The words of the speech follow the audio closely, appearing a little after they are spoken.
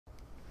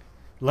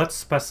Let's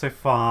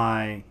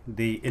specify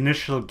the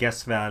initial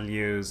guess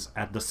values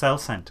at the cell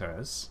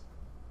centers,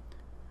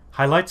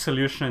 highlight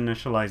solution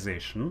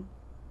initialization,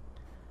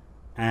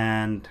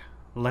 and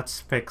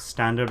let's pick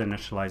standard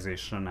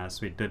initialization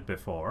as we did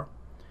before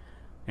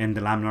in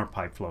the laminar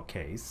pipe flow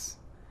case.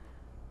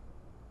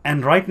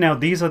 And right now,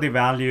 these are the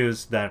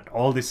values that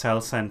all the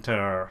cell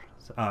center,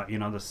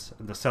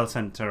 the cell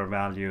center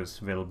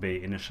values will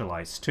be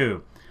initialized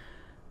to.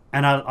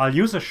 And I'll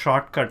use a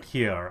shortcut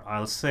here.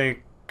 I'll say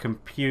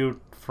compute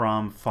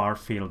from far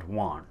field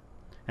 1.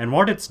 And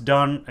what it's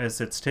done is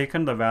it's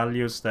taken the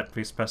values that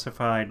we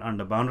specified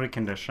under boundary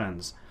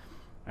conditions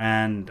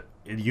and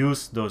it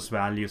used those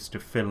values to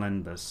fill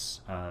in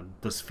this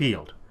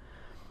field.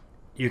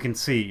 You can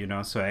see,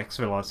 so x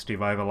velocity,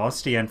 y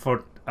velocity, and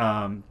for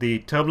the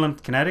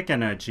turbulent kinetic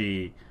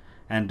energy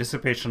and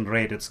dissipation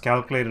rate, it's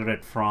calculated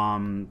it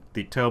from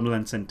the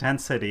turbulence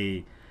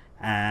intensity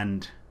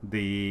and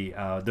the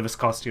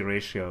viscosity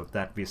ratio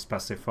that we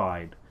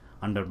specified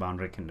under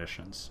boundary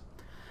conditions.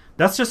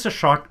 That's just a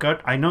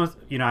shortcut. I know,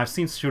 I've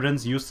seen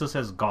students use this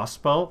as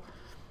gospel.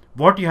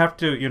 What you have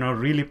to,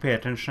 really pay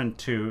attention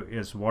to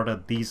is what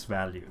are these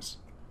values.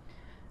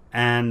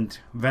 And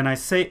when I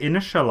say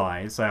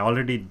initialize, I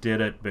already did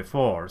it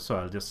before, so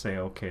I'll just say,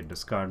 okay,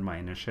 discard my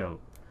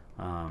initial,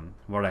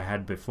 what I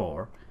had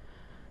before.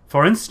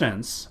 For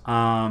instance,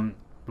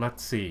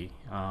 let's see,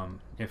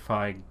 if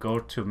I go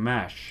to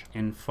mesh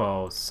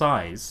info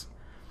size,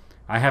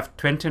 I have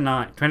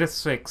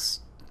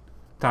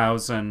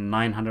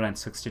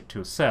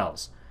 26,962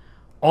 cells.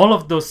 All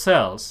of those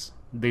cells,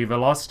 the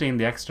velocity in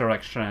the x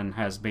direction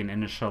has been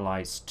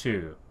initialized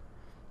to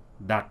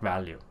that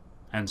value,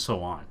 and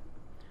so on.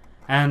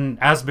 And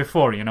as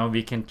before,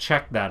 we can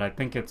check that. I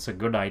think it's a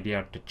good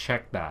idea to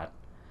check that.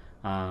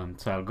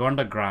 So I'll go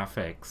under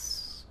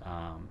graphics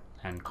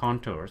and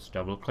contours,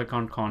 double click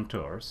on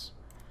contours.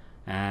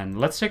 And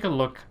let's take a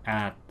look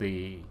at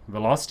the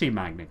velocity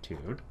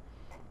magnitude.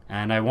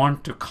 And I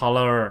want to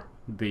color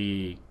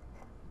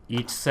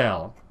each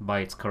cell by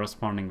its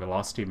corresponding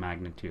velocity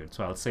magnitude.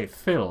 So I'll say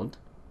filled,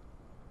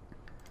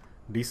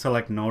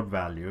 deselect node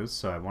values,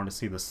 so I want to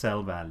see the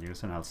cell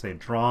values, and I'll say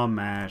draw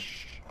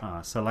mesh,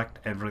 select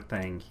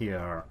everything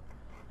here,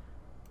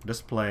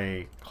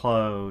 display,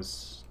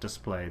 close,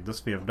 display.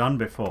 This we have done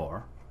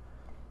before,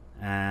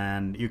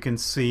 and you can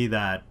see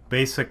that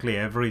basically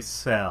every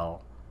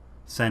cell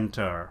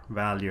center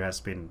value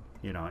has been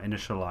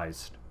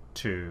initialized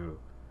to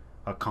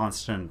a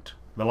constant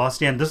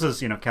velocity, and this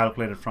is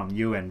calculated from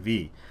U and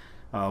V.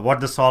 What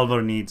the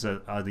solver needs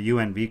are the U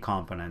and V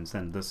components,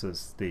 and this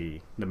is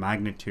the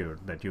magnitude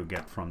that you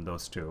get from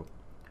those two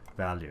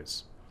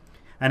values.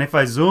 And if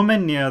I zoom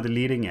in near the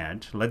leading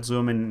edge, let's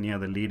zoom in near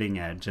the leading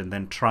edge and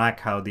then track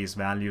how these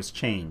values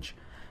change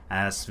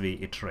as we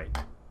iterate.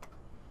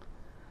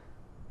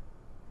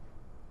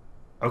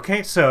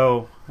 Okay,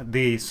 so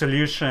the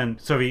solution,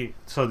 so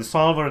the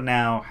solver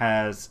now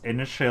has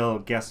initial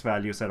guess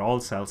values at all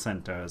cell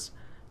centers,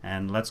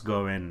 and let's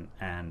go in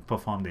and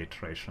perform the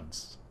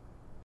iterations.